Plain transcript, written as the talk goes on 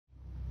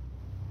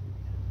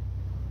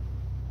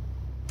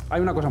Hay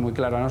una cosa muy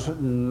clara,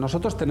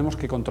 nosotros tenemos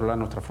que controlar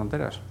nuestras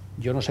fronteras.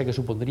 Yo no sé qué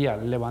supondría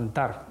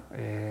levantar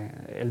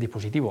el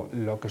dispositivo.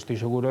 Lo que estoy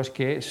seguro es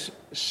que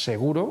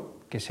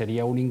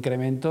sería un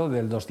incremento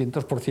del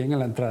 200% en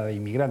la entrada de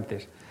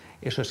inmigrantes.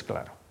 Eso es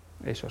claro,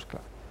 eso es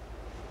claro.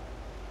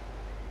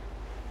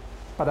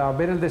 Para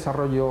ver el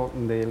desarrollo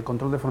del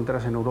control de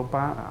fronteras en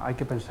Europa hay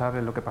que pensar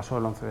en lo que pasó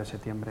el 11 de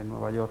septiembre en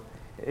Nueva York.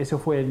 Ese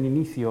fue el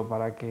inicio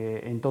para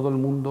que en todo el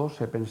mundo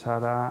se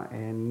pensara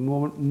en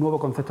un nuevo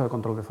concepto de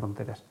control de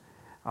fronteras.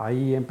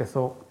 Ahí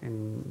empezó,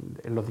 en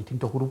los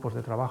distintos grupos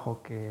de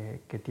trabajo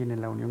que tiene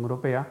la Unión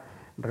Europea,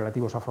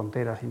 relativos a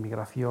fronteras,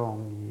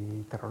 inmigración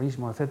y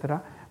terrorismo,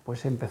 etcétera,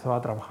 pues se empezó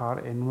a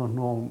trabajar en unos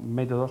nuevos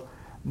métodos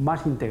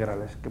más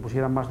integrales, que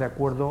pusieran más de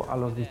acuerdo a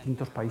los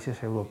distintos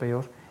países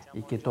europeos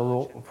y que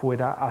todo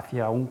fuera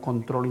hacia un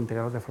control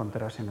integral de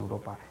fronteras en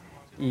Europa.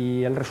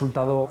 Y el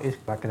resultado es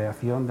la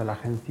creación de la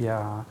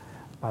Agencia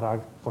para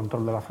el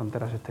Control de las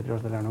Fronteras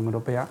Exteriores de la Unión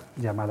Europea,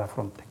 llamada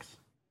Frontex.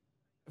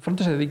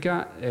 Frontex se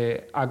dedica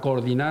a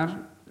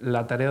coordinar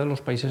la tarea de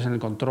los países en el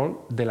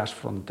control de las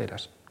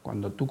fronteras.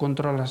 Cuando tú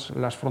controlas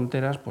las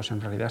fronteras, pues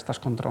en realidad estás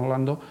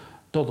controlando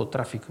todo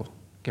tráfico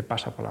que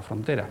pasa por la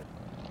frontera.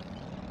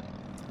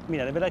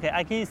 Mira, de verdad que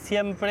aquí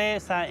siempre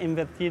se ha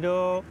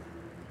invertido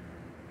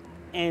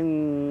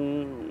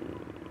en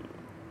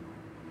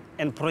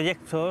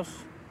proyectos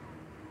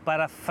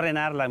para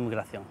frenar la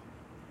inmigración.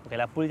 Porque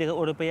la política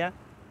europea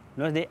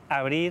no es de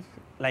abrir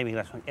la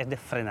inmigración, es de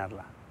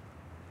frenarla.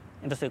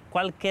 Entonces,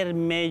 cualquier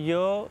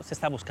medio se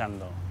está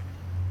buscando.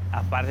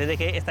 Aparte de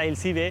que está el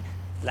CIBE,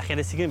 la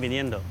gente sigue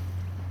viniendo.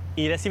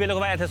 Y el CIBE lo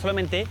que va a hacer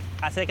solamente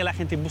hacer que la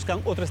gente busque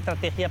otra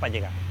estrategia para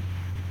llegar.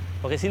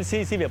 Porque si el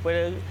CIBE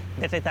puede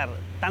detectar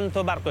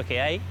tantos barcos que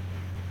hay,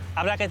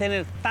 habrá que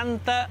tener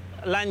tanta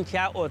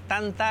lancha o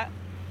tanta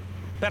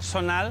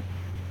personal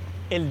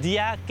el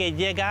día que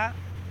llega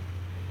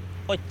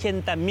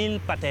 80.000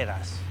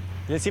 pateras.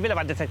 El CIBE la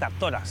va a detectar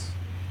todas.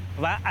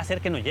 Va a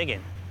hacer que no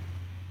lleguen.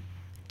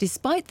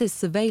 Despite this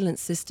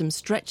surveillance system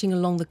stretching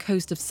along the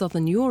coast of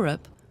southern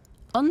Europe,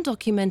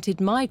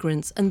 undocumented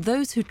migrants and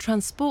those who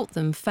transport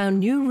them found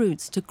new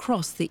routes to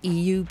cross the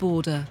EU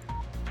border.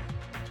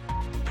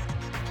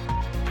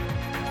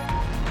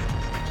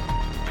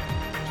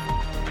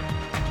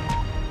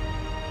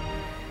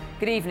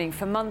 Good evening.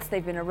 For months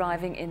they've been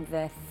arriving in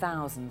their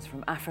thousands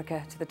from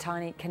Africa to the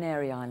tiny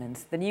Canary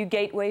Islands, the new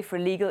gateway for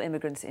illegal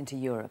immigrants into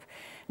Europe.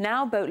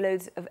 Now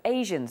boatloads of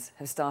Asians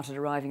have started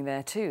arriving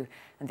there too,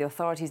 and the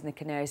authorities in the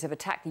Canaries have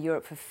attacked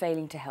Europe for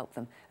failing to help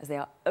them, as they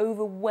are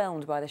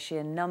overwhelmed by the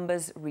sheer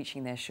numbers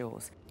reaching their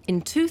shores.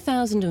 In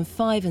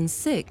 2005 and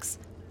 6,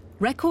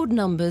 record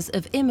numbers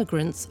of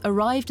immigrants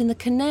arrived in the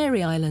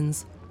Canary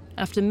Islands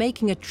after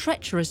making a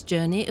treacherous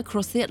journey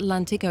across the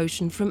Atlantic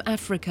Ocean from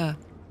Africa.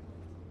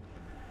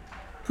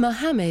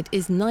 Mohammed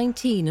is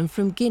 19 and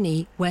from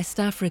Guinea, West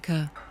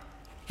Africa.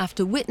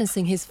 After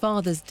witnessing his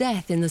father's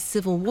death in the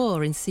civil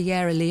war in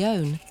Sierra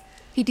Leone,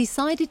 he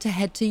decided to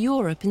head to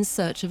Europe in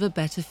search of a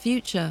better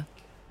future.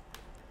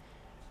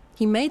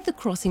 He made the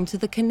crossing to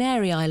the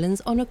Canary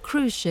Islands on a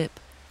cruise ship,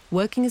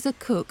 working as a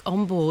cook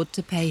on board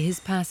to pay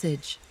his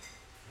passage.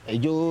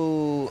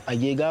 Yo he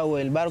llegado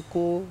el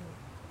barco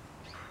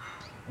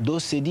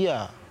 12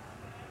 días.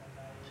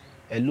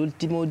 El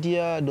último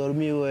día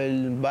dormí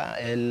en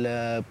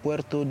el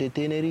puerto de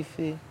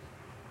Tenerife,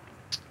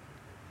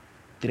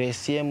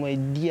 13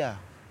 día,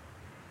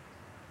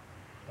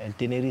 el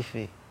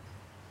Tenerife.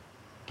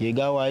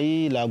 Llegado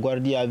ahí, la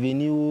guardia ha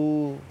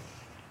venido,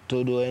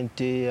 todo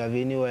gente ha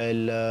venido,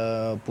 el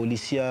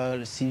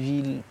policía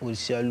civil,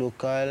 policía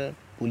local,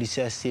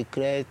 policía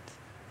secreta.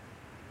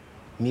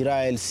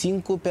 Mira, el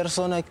 5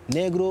 personas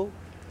negros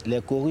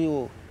le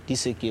corrió,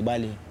 dice que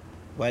vale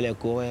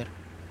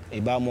correr. Y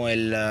vamos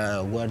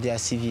al guardia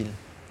civil.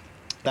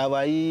 Estaba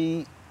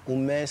ahí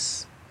un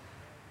mes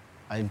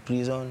en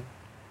prisión.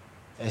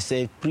 Esa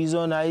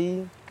prisión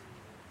ahí,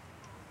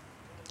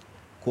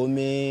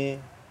 come,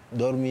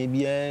 dorme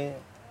bien,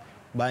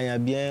 baña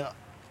bien,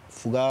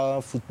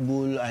 jugar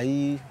fútbol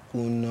ahí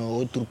con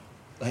otra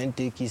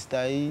gente que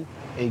está ahí.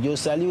 Y yo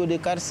salí de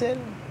cárcel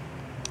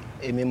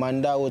y me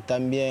mandaron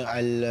también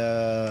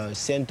al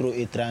centro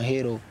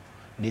extranjero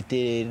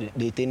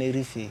de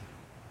Tenerife.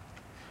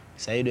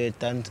 Salí del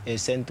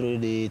centro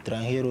de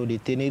extranjero de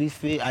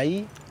Tenerife,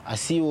 ahí ha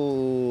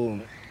sido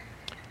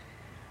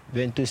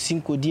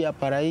 25 días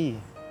para ahí.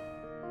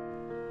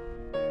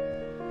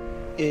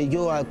 Y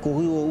yo he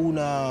corrido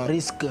una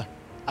riesgo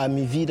a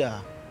mi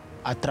vida,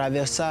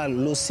 atravesar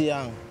el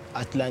océano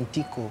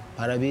Atlántico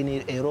para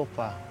venir a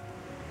Europa.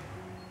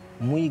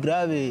 Muy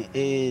grave,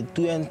 y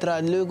tú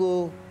entras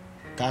luego,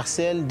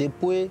 cárcel,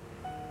 después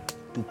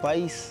tu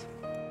país.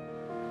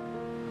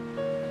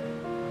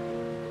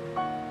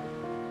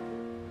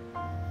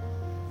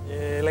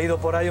 He leído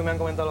por ahí, o me han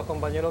comentado los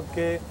compañeros,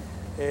 que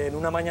en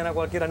una mañana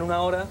cualquiera, en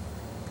una hora,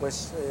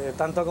 pues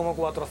tanto como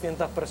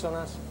 400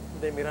 personas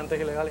de inmigrantes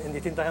ilegales en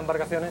distintas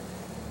embarcaciones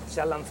se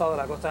han lanzado de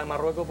la costa de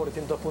Marruecos por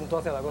distintos puntos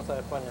hacia la costa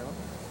de España,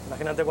 ¿no?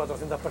 Imagínate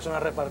 400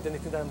 personas repartidas en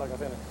distintas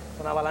embarcaciones.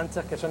 Son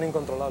avalanchas que son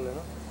incontrolables,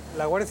 ¿no?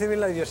 La Guardia Civil,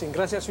 la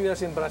idiosincrasia suya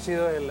siempre ha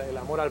sido el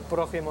amor al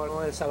prójimo,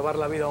 ¿no? El salvar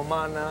la vida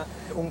humana.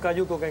 Un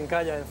cayuco que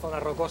encalla en zona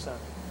rocosa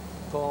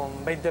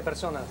con 20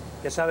 personas,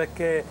 que sabes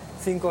que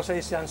 5 o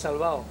 6 se han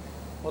salvado,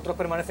 otros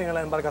permanecen en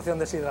la embarcación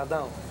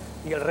deshidratados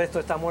y el resto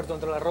está muerto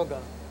entre las rocas.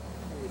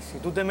 Y si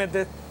tú te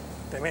metes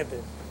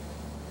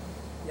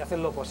y haces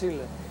lo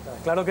posible. O sea,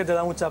 claro que te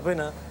da mucha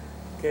pena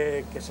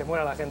que se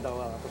muera la gente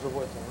ahogada, por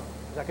supuesto,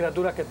 ¿no? Esas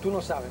criaturas que tú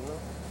no sabes, ¿no?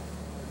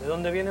 De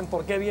dónde vienen,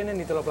 por qué vienen,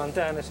 ni te lo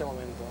planteas en ese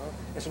momento, ¿no?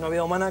 Es una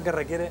vida humana que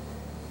requiere,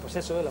 pues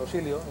eso, el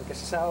auxilio, el que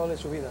se salve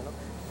su vida, ¿no?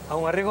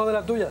 ¿Aún a riesgo de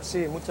la tuya?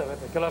 Sí, muchas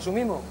veces. ¿Que lo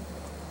asumimos?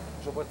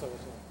 Por supuesto que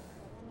sí.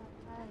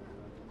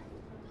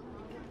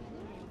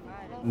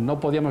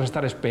 No podíamos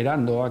estar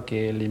esperando a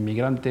que el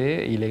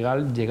inmigrante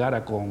ilegal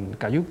llegara con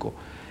cayuco.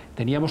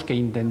 Teníamos que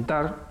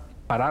intentar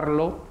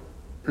pararlo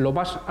lo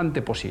más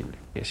antes posible.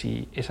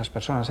 Si esas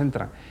personas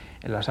entran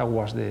en las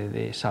aguas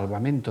de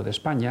salvamento de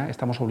España,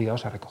 estamos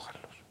obligados a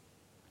recogerlos.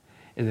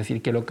 Es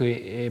decir, que lo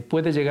que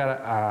puede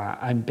llegar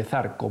a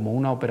empezar como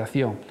una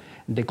operación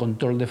de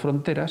control de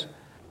fronteras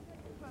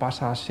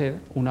pasa a ser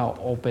una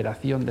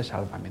operación de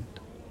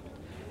salvamento.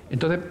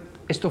 Entonces,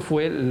 esto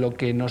fue lo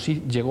que nos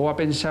llegó a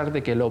pensar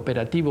de que el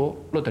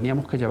operativo lo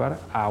teníamos que llevar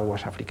a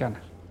aguas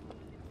africanas.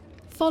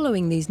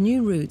 Following these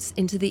new routes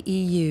into the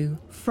EU,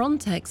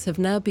 Frontex have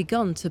now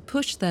begun to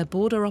push their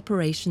border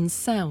operations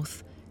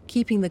south,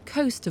 keeping the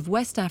coast of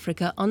West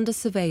Africa under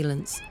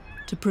surveillance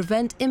to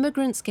prevent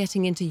immigrants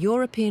getting into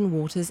European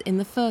waters in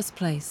the first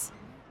place.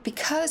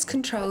 Because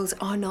controls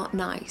are not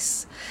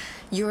nice,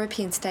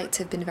 European states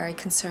have been very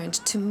concerned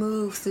to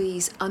move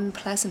these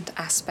unpleasant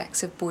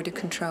aspects of border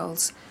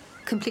controls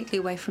completely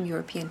away from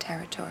European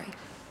territory.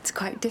 It's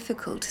quite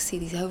difficult to see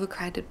these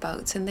overcrowded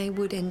boats, and they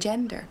would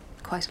engender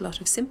quite a lot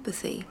of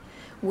sympathy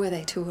were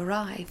they to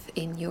arrive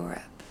in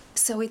Europe.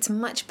 So it's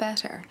much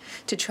better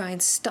to try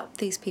and stop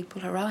these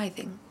people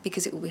arriving,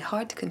 because it will be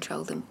hard to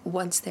control them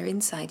once they're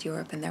inside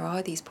Europe and there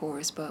are these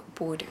porous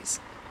borders.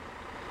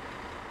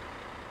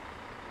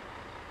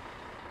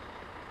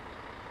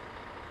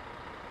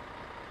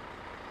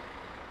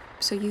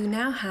 So you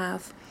now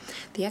have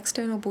the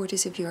external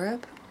borders of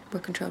Europe,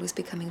 where control is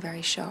becoming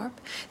very sharp,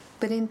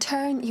 but in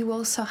turn you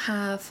also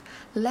have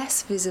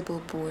less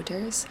visible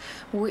borders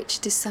which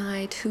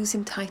decide who's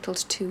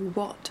entitled to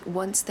what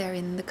once they're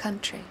in the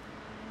country.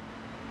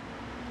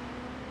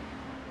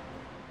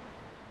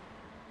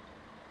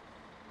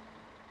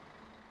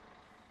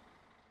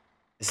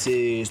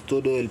 C'est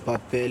todo el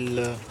papel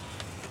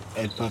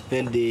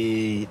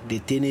de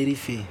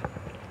Tenerife.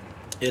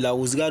 El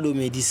juzgado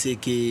me dice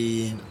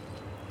que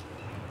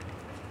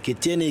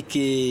tiene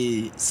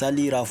que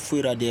salir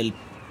afuera de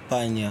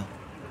España.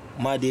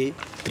 Más de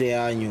 3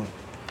 años.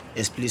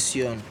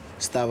 Expulsión.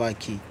 Estaba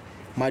aquí.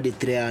 Más de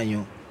 3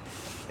 años.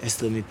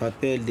 Esto es mi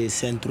papel de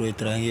centro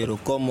extranjero.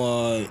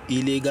 Como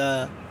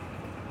ilegal,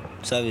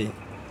 ¿sabe?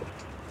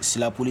 Si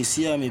la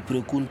policía me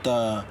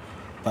pregunta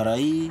para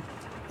ir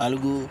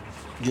algo,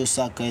 yo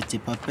saco este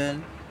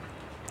papel.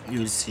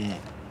 Yo sé.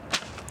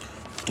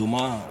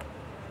 Toma,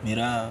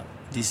 mira,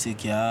 dice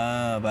que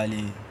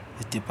vale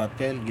este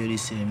papel. Yo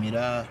dice,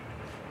 mira,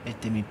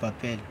 este es mi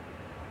papel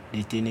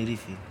de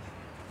Tenerife.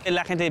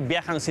 La gente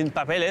viaja sin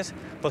papeles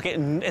porque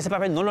ese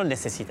papel no lo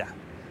necesita,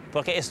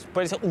 porque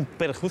puede ser un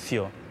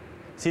perjuicio.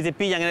 Si te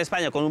pillan en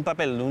España con un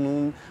papel,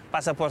 un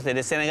pasaporte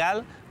de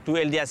Senegal, tú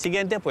el día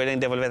siguiente pueden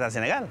devolverte a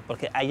Senegal,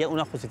 porque hay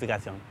una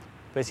justificación.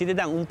 Pero si te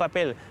dan un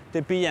papel,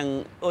 te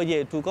pillan,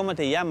 oye, ¿tú cómo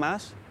te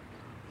llamas?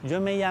 Yo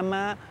me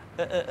llamo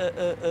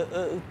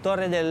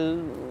Torre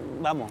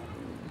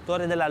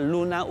de la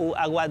Luna o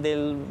Agua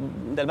del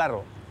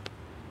Barro.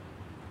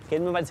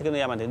 Que me parece que no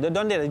llaman. ¿De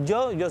dónde eres?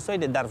 Yo soy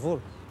de Darfur.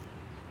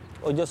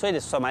 O yo soy de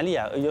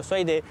Somalia, o yo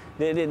soy de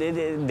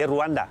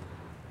Ruanda.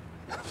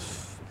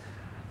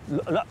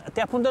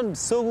 Te apuntan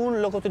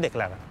según lo que tú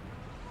declaras.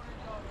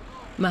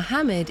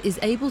 Mohammed is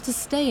able to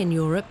stay in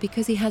Europe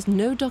because he has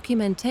no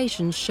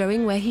documentation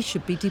showing where he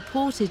should be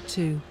deported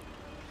to.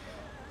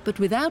 But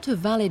without a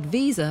valid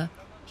visa,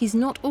 he's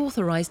not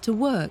authorized to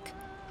work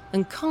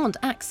and can't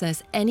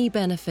access any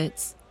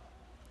benefits.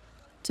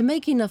 To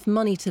make enough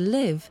money to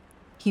live,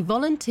 he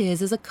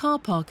volunteers as a car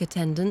park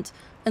attendant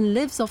and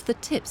lives off the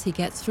tips he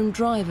gets from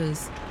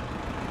drivers.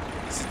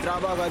 Si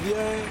trabaja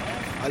bien,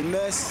 al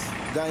mes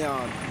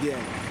gana bien.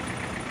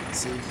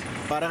 Si,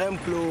 por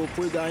ejemplo,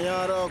 puede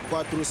ganar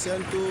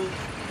 400,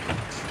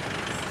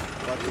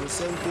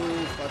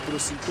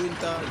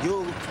 450,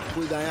 yo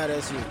puedo ganar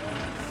eso.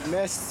 El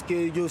mes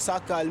que yo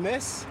saco al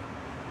mes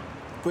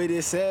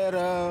puede ser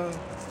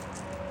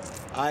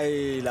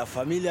la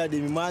familia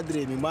de mi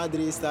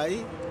madre está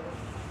ahí,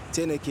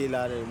 tiene que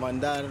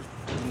mandar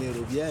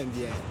dinero bien.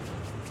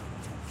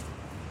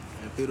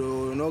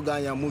 Pero no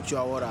gana mucho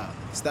ahora,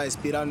 está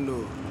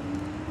esperando.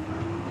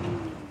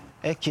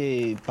 Es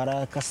que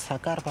para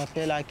sacar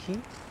papel aquí,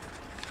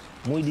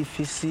 muy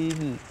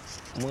difícil,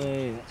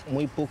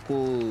 muy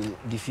poco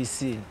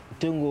difícil.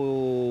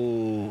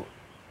 Tengo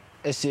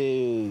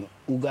ese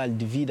lugar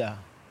de vida,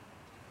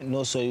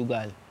 no soy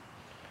igual.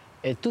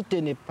 Y tú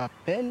tienes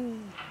papel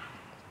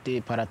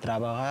para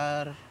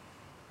trabajar,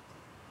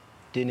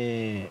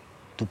 tienes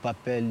tu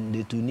papel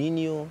de tu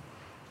niño,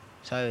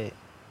 ¿sabes?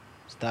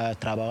 Está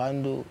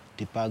trabajando,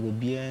 te pago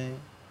bien.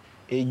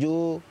 Y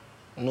yo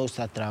no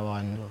estoy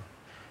trabajando.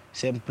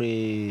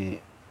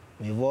 Siempre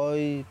me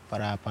voy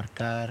para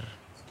aparcar.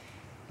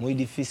 Muy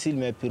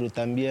difícil, pero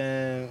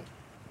también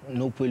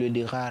no puedo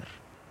dejar.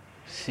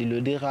 Si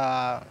lo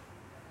deja,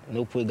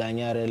 no puedo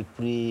ganar el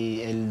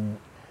prix,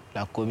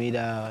 la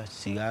comida,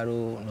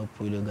 cigarro, no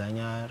puedo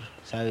ganar,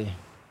 ¿sabes?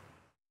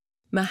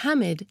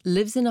 Mohammed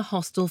lives in a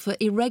hostel for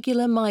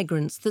irregular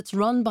migrants that's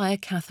run by a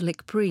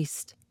Catholic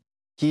priest.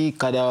 Aquí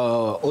cada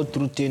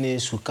otro tiene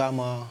su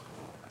cama,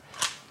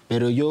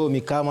 pero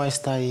mi cama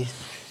está ahí.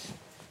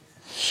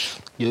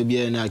 Yo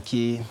viene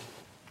aquí,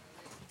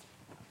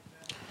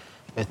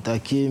 está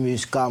aquí mi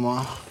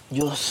cama,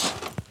 Dios.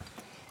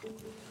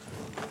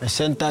 Me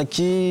siento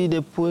aquí,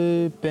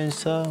 después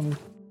pensar.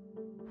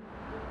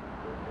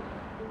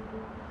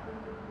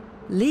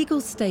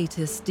 Legal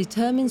status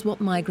determines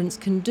what migrants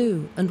can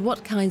do and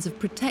what kinds of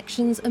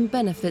protections and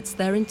benefits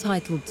they're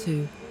entitled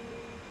to.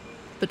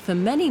 But for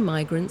many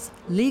migrants,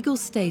 legal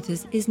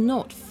status is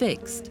not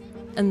fixed,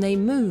 and they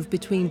move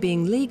between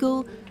being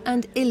legal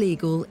and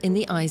illegal in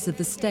the eyes of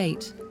the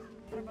state.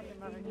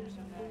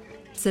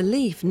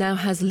 Salif now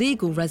has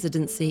legal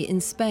residency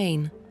in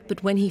Spain,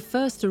 but when he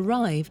first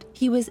arrived,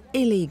 he was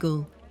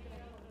illegal.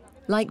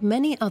 Like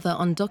many other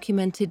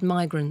undocumented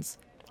migrants,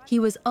 he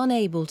was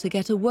unable to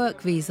get a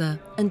work visa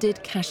and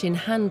did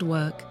cash-in-hand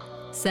work,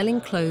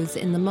 selling clothes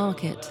in the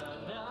market.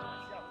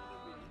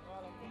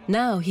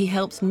 Now he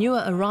helps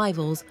newer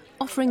arrivals,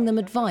 offering them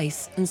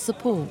advice and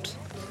support.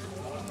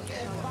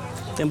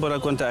 Temporal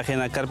cuenta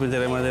ajena,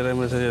 carpintería, madera,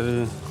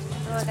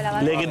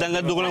 léegi da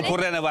nga dugaloon pour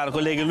rénover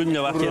ko léegi luñ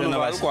la wax ci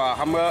rénovation quoi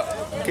xam nga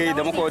kay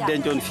dama ko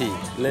dencoon fii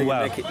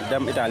léegi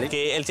dem Italie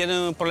que él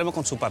tiene un problema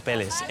con sus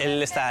papeles.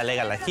 Él está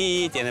legal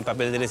aquí, tiene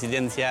papeles de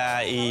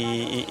residencia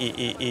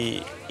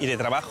y de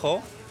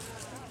trabajo.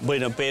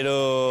 Bueno,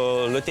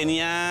 pero lo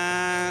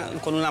tenía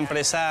con una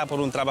empresa por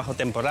un trabajo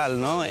temporal,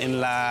 ¿no?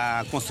 En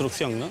la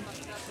construcción, ¿no?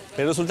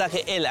 Pero resulta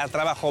que él ha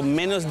trabajado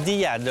menos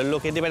días de lo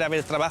que debería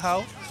haber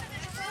trabajado.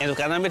 En lo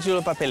que han metido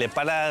los papeles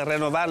para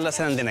renovarla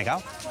se han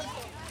denegado.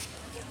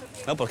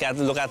 ¿No? Porque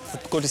lo que ha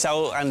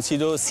cotizado han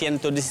sido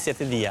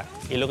 117 días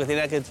y lo que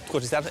tenía que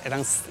cotizar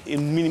eran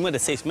un mínimo de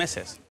 6 meses.